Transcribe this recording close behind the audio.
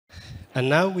And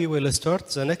now we will start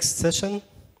the next session,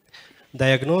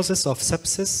 Diagnosis of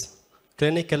Sepsis,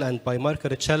 Clinical and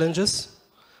Biomarker Challenges.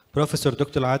 Professor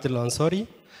Dr. Adel Elansary,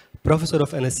 Professor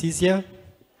of Anesthesia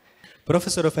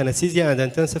and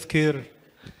Intensive Care,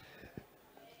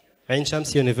 Ain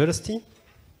Shams University.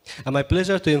 And my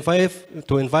pleasure to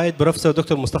invite Professor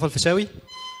Dr. Mustafa Al-Fishawi.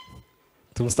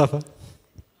 To Mustafa,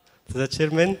 to the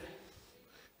chairman.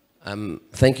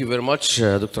 Thank you very much,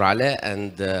 Dr. Ale,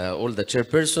 and all the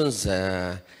chairpersons.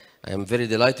 I am very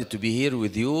delighted to be here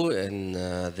with you in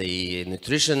the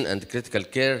Nutrition and Critical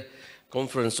Care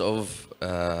Conference of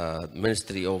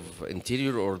Ministry of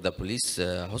Interior or the police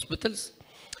hospitals.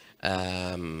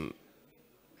 I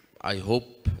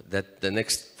hope that the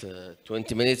next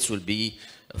 20 minutes will be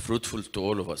fruitful to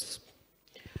all of us.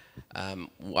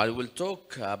 I will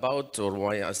talk about, or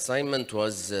my assignment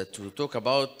was to talk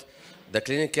about the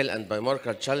clinical and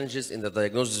biomarker challenges in the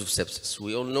diagnosis of sepsis.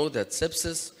 We all know that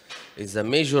sepsis is a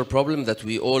major problem that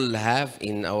we all have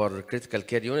in our critical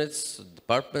care units,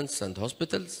 departments, and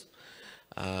hospitals.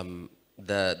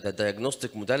 The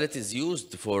diagnostic modalities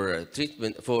used for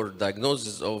treatment, for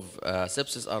diagnosis of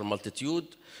sepsis are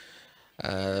multitude,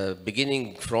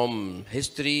 beginning from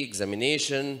history,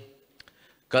 examination,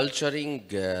 culturing,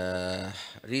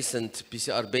 recent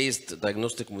PCR-based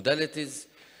diagnostic modalities,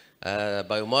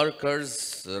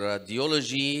 biomarkers,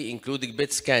 radiology, including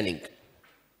PET scanning.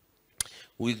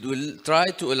 We will try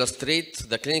to illustrate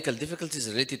the clinical difficulties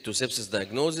related to sepsis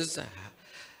diagnosis,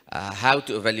 how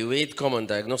to evaluate common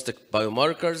diagnostic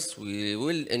biomarkers. We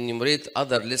will enumerate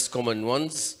other less common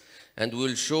ones, and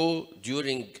we'll show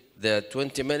during the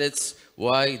 20 minutes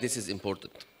why this is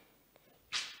important.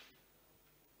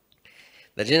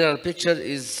 The general picture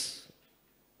is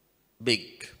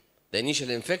big. The initial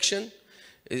infection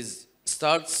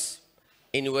starts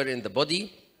anywhere in the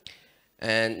body,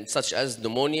 and such as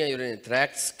pneumonia, urinary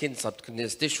tract, skin,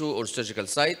 subcutaneous tissue, or surgical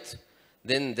site.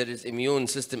 Then there is immune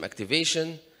system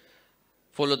activation,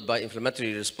 followed by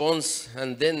inflammatory response,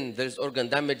 and then there is organ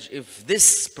damage if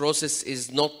this process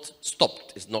is not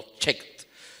stopped, is not checked.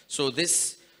 So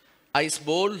this ice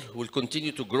ball will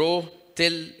continue to grow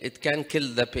till it can kill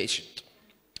the patient.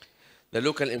 The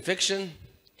local infection,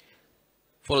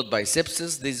 followed by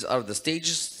sepsis. These are the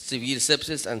stages: severe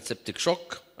sepsis and septic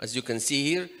shock. As you can see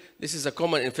here, this is a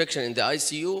common infection in the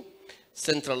ICU,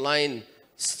 central line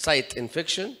site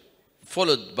infection,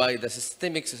 followed by the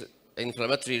systemic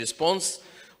inflammatory response,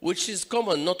 which is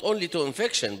common not only to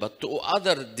infection, but to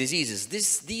other diseases.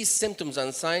 These symptoms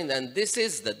and signs, and this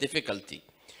is the difficulty.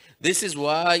 This is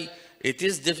why it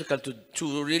is difficult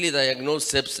to really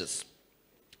diagnose sepsis.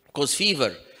 Because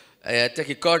fever,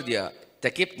 tachycardia,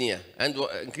 tachypnea, and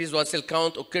increased white cell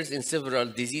count occurs in several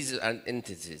diseases and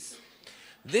entities.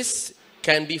 This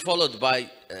can be followed by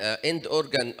end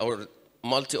organ or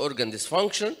multi-organ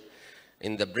dysfunction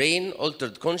in the brain,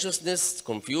 altered consciousness,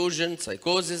 confusion,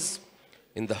 psychosis,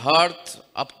 in the heart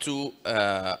up to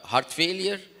heart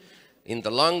failure, in the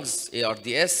lungs,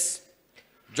 ARDS,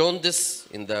 jaundice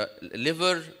in the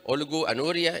liver,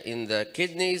 oligoanuria in the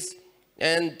kidneys,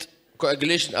 and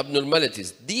coagulation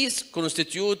abnormalities. These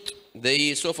constitute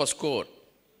the SOFA score.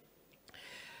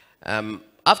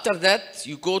 After that,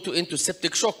 you go into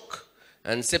septic shock.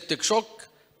 And septic shock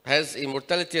has a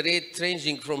mortality rate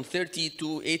ranging from 30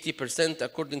 to 80%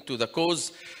 according to the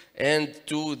cause and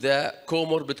to the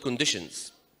comorbid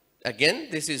conditions. Again,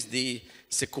 this is the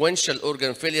sequential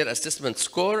organ failure assessment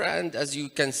score, and as you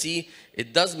can see,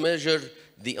 it does measure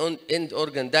the end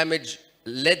organ damage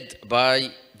led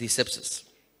by the sepsis.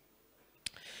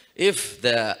 If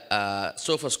the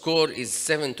SOFA score is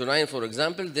 7 to 9, for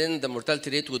example, then the mortality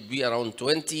rate would be around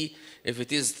 20. If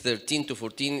it is 13 to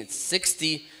 14, it's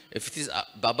 60. If it is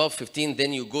above 15,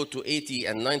 then you go to 80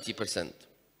 and 90%.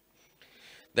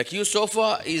 The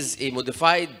Q-SOFA is a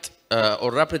modified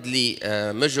or rapidly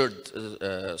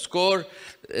measured score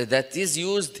that is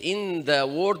used in the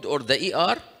ward or the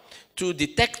ER to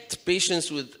detect patients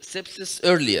with sepsis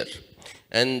earlier.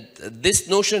 And this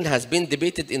notion has been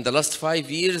debated in the last 5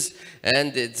 years,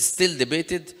 and it's still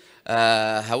debated.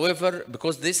 However,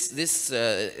 because these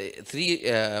three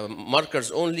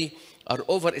markers only are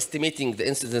overestimating the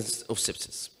incidence of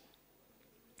sepsis.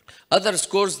 Other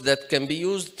scores that can be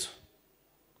used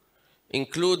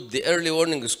include the early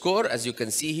warning score, as you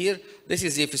can see here. This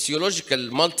is a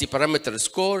physiological multi-parameter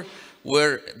score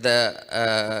where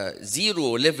the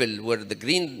 0 level, where the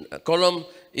green column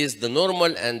is the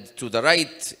normal, and to the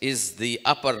right is the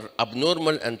upper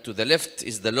abnormal, and to the left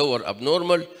is the lower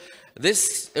abnormal.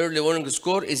 This early warning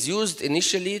score is used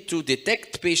initially to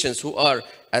detect patients who are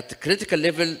at critical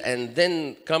level and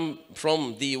then come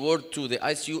from the ward to the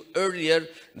ICU earlier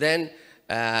than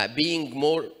being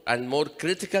more and more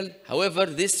critical. However,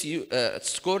 this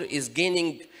score is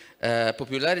gaining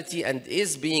popularity and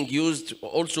is being used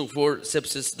also for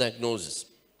sepsis diagnosis.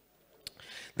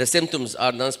 The symptoms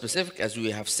are non-specific, as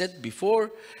we have said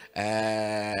before.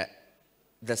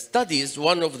 The studies,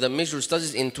 one of the major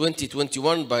studies in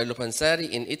 2021 by Adel Elansary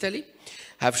in Italy,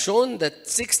 have shown that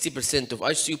 60% of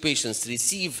ICU patients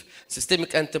receive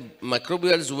systemic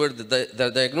antimicrobials where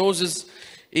the diagnosis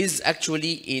is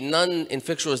actually a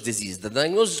non-infectious disease. The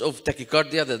diagnosis of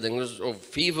tachycardia, the diagnosis of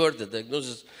fever, the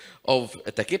diagnosis of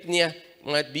tachypnea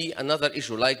might be another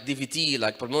issue, like DVT,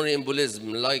 like pulmonary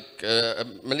embolism, like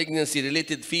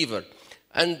malignancy-related fever,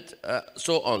 and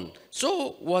so on.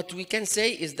 So what we can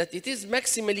say is that it is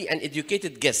maximally an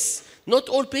educated guess. Not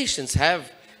all patients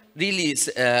have really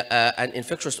an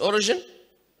infectious origin.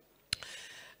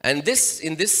 And this,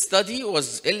 in this study,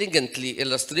 was elegantly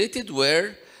illustrated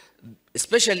where,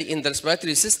 especially in the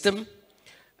respiratory system,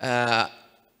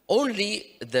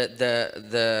 only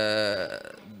the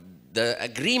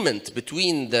agreement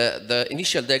between the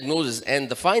initial diagnosis and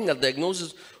the final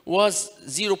diagnosis was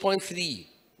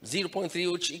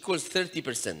 0.3, which equals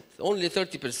 30%, only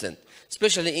 30%,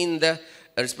 especially in the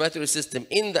respiratory system.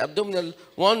 In the abdominal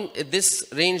one, this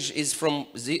range is from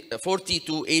 40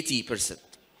 to 80%,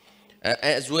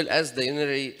 as well as the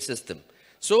urinary system.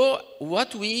 So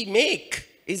what we make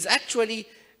is actually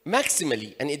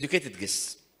maximally an educated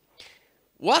guess.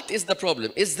 What is the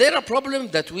problem? Is there a problem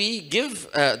that we give,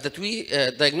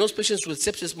 diagnose patients with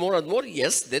sepsis more and more?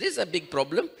 Yes, there is a big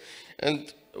problem.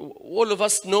 And all of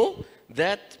us know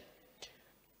that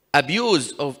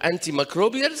abuse of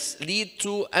antimicrobials lead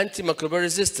to antimicrobial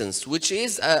resistance, which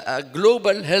is a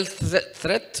global health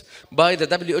threat by the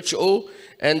WHO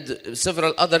and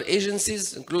several other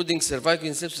agencies, including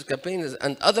Surviving Sepsis Campaign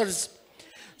and others.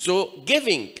 So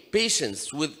giving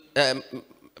patients with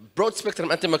broad-spectrum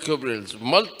antimicrobials,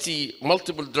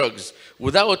 multiple drugs,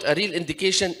 without a real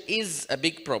indication is a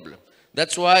big problem.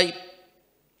 That's why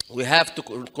we have to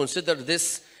consider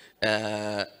this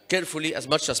carefully as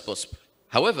much as possible.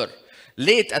 However,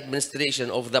 late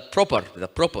administration of the proper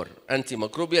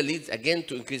antimicrobial leads again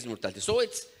to increased mortality. So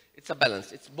it's a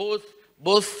balance. It's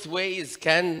both ways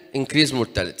can increase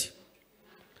mortality.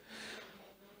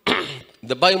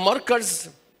 The biomarkers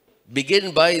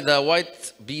begin by the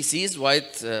white BCs,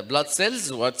 white blood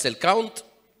cells, white cell count.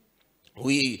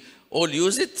 We all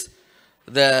use it.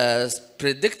 The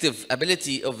predictive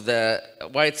ability of the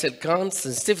white cell count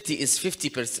sensitivity is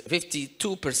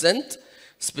 52%.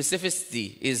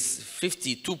 Specificity is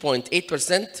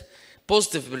 52.8%.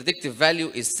 Positive predictive value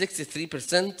is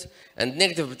 63%, and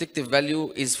negative predictive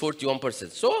value is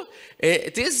 41%. So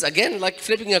it is again like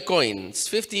flipping a coin. It's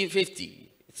 50-50.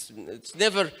 It's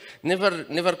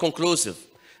never conclusive.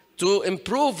 To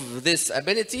improve this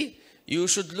ability, you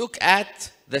should look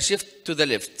at the shift to the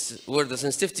left, where the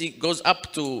sensitivity goes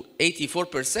up to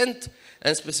 84%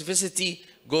 and specificity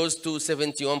goes to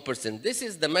 71%. This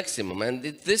is the maximum, and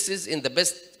this is in the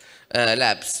best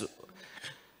labs.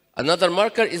 Another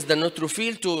marker is the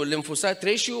neutrophil to lymphocyte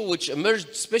ratio, which emerged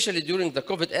especially during the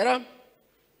COVID era.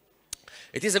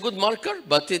 It is a good marker,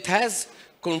 but it has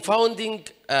confounding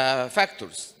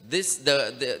factors.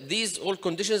 These all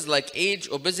conditions like age,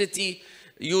 obesity,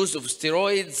 use of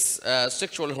steroids,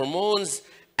 sexual hormones,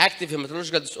 active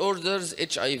hematological disorders,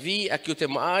 HIV, acute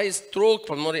MI, stroke,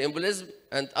 pulmonary embolism,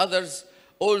 and others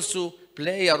also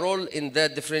play a role in the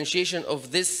differentiation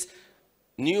of this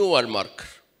newer marker.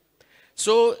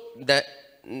 So the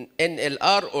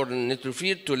NLR, or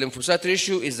neutrophil to lymphocyte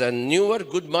ratio, is a newer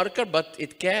good marker, but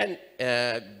it can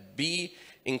be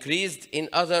increased in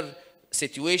other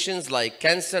situations like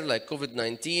cancer, like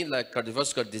COVID-19, like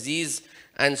cardiovascular disease,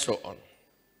 and so on.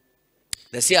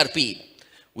 The CRP.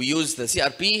 We use the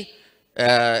CRP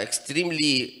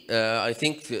extremely, I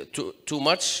think, too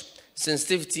much.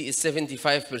 Sensitivity is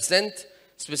 75%,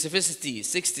 specificity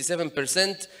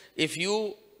 67% if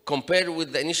you compare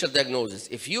with the initial diagnosis.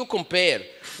 If you compare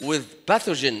with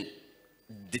pathogen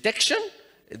detection,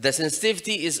 the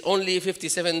sensitivity is only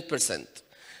 57%.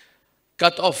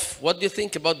 Cutoff. What do you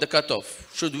think about the cutoff?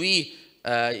 Should we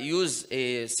use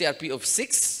a CRP of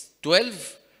 6,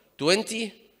 12,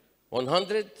 20,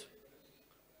 100,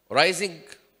 rising,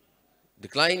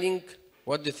 declining?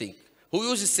 What do you think? Who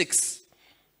uses 6?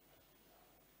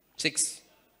 6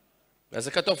 as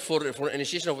a cutoff for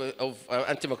initiation of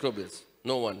antimicrobials?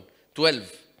 No one.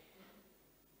 12?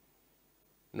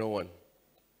 No one.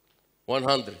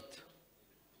 100?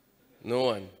 No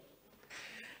one.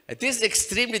 It is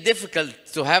extremely difficult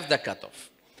to have the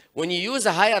cutoff. When you use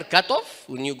a higher cutoff,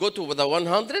 when you go to the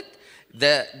 100,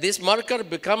 this marker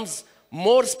becomes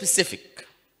more specific.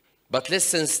 but less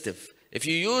sensitive. If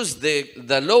you use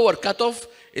the lower cutoff,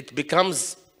 it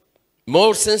becomes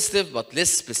more sensitive but less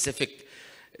specific.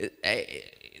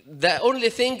 The only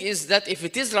thing is that if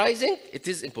it is rising, it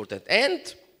is important. And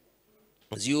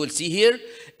as you will see here,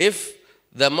 if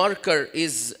the marker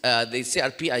is, the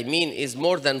CRP, I mean, is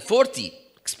more than 40,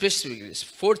 especially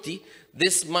 40,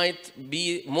 this might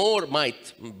be more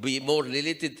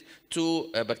related to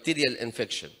a bacterial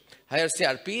infection. Higher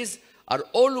CRPs are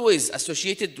always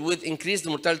associated with increased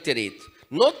mortality rate,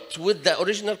 not with the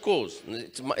original cause.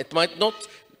 It might not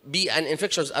be an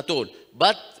infection at all,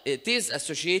 but it is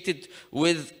associated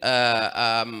with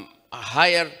a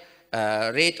higher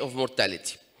rate of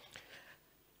mortality.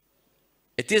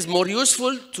 It is more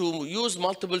useful to use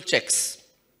multiple checks.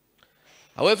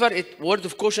 However, word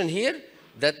of caution here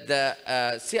that the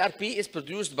CRP is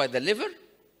produced by the liver.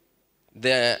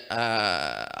 The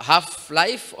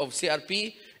half-life of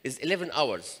CRP is 11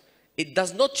 hours. It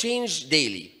does not change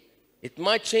daily. It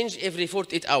might change every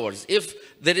 48 hours if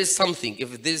there is something,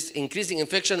 if there is increasing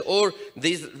infection or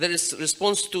there is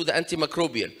response to the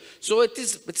antimicrobial. So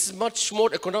it's much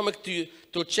more economic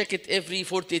to check it every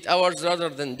 48 hours rather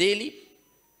than daily.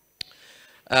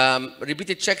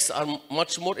 Repeated checks are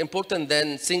much more important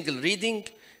than single reading.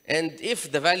 And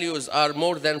if the values are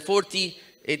more than 40,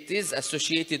 it is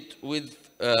associated with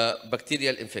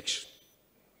bacterial infection.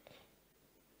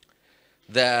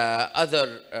 The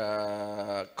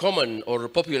other common or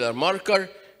popular marker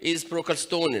is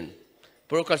procalcitonin.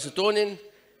 Procalcitonin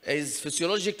is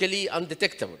physiologically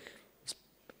undetectable,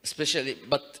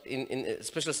 but in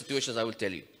special situations I will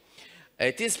tell you.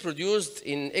 It is produced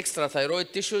in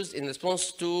extrathyroid tissues in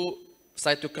response to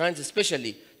cytokines,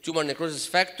 especially tumor necrosis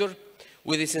factor,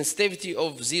 with a sensitivity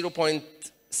of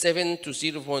 0.7 to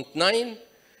 0.9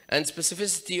 and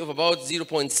specificity of about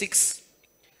 0.6.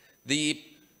 The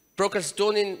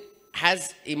procalcitonin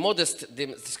has a modest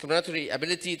discriminatory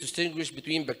ability to distinguish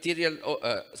between bacterial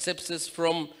sepsis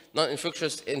from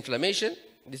non-infectious inflammation.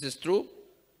 This is true.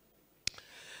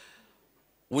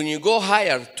 When you go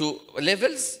higher to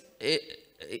levels,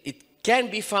 it can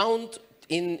be found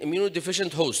in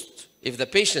immunodeficient host. If the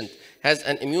patient has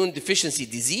an immune deficiency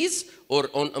disease or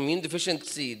on immune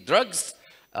deficiency drugs,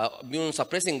 immune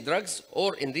suppressing drugs,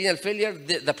 or in renal failure,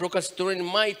 the procalcitonin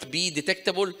might be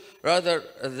detectable rather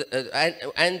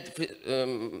and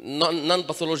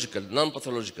non-pathological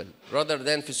rather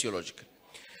than physiological.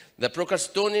 The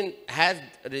procalcitonin had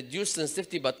reduced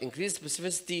sensitivity but increased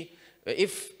specificity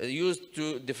if used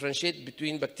to differentiate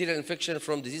between bacterial infection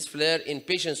from disease flare in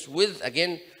patients with,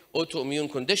 again,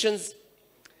 autoimmune conditions.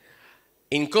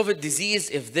 In COVID disease,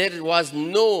 if there was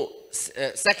no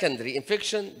secondary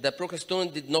infection, the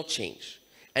procalcitonin did not change.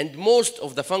 And most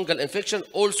of the fungal infection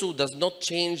also does not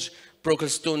change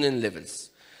procalcitonin levels.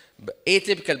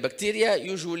 Atypical bacteria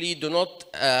usually do not,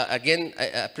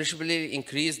 appreciably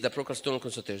increase the procalcitonin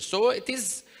concentration. So it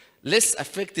is less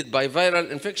affected by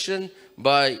viral infection,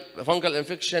 by fungal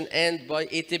infection, and by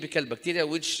atypical bacteria,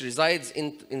 which resides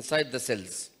inside the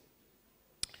cells.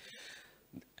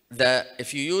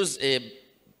 If you use a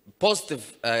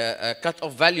positive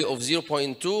cutoff value of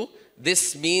 0.2,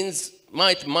 this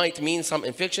might mean some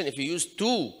infection. If you use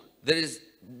 2, there is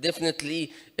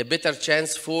definitely a better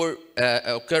chance for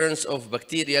occurrence of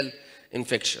bacterial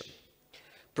infection.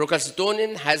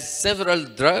 Procalcitonin has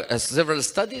several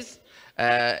studies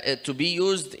to be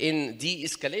used in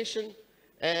de-escalation,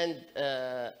 and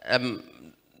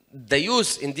the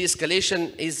use in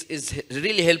de-escalation is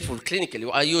really helpful clinically.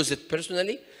 I use it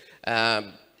personally.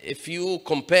 If you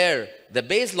compare the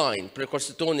baseline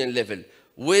procalcitonin level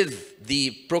with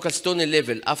the procalcitonin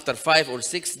level after 5 or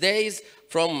 6 days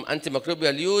from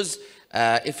antimicrobial use,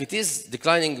 if it is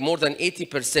declining more than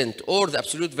 80% or the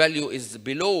absolute value is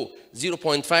below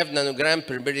 0.5 nanogram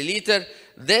per milliliter,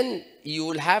 then you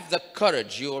will have the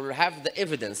courage, you will have the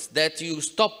evidence that you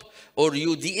stop or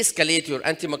you de-escalate your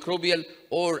antimicrobial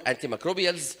or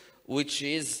antimicrobials, which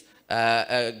is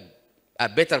a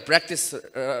better practice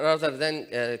rather than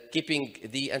keeping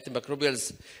the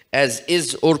antimicrobials as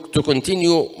is or to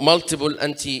continue multiple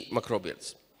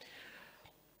antimicrobials.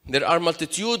 There are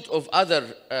multitude of other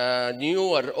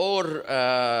newer or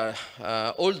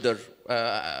older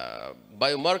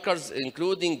biomarkers,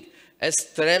 including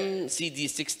estrem,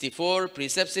 CD64,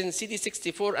 presepsin.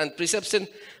 CD64 and presepsin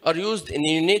are used in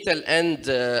neonatal and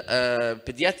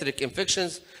pediatric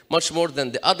infections much more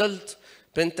than the adult.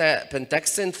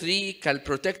 Pentaxin 3,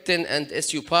 calprotectin, and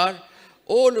SUPAR.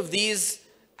 All of these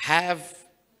have,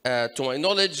 to my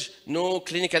knowledge, no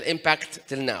clinical impact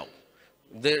till now.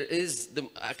 There is the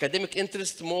academic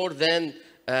interest more than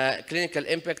clinical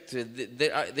impact.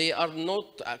 They are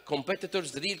not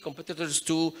competitors, real competitors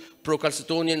to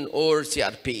procalcitonin or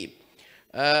CRP.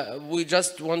 We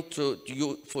just want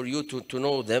for you to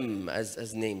know them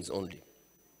as names only.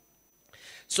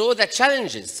 So the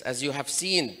challenges, as you have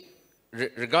seen,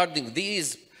 regarding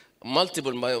these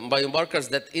multiple biomarkers,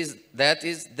 that is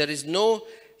there is no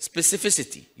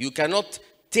specificity. You cannot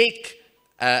take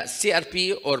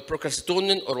CRP or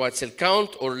procalcitonin or white cell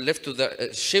count or left to the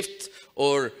shift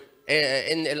or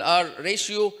NLR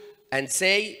ratio and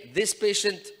say this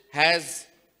patient has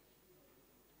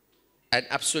an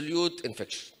absolute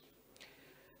infection.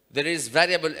 There is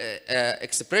variable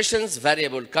expressions,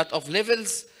 variable cutoff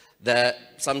levels.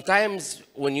 Sometimes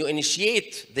when you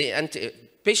initiate the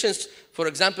patients, for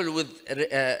example, with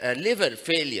liver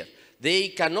failure, they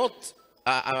cannot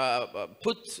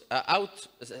put out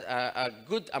a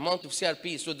good amount of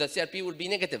CRP, so the CRP will be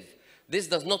negative. This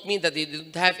does not mean that they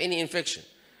didn't have any infection.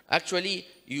 Actually,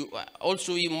 you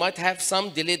might have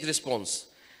some delayed response.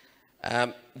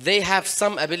 They have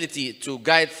some ability to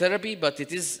guide therapy, but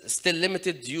it is still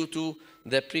limited due to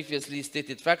the previously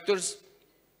stated factors.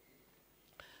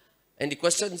 Any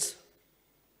questions?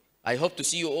 I hope to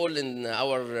see you all in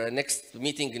our next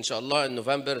meeting, inshallah, in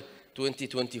November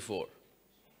 2024.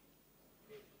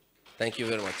 Thank you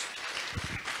very much.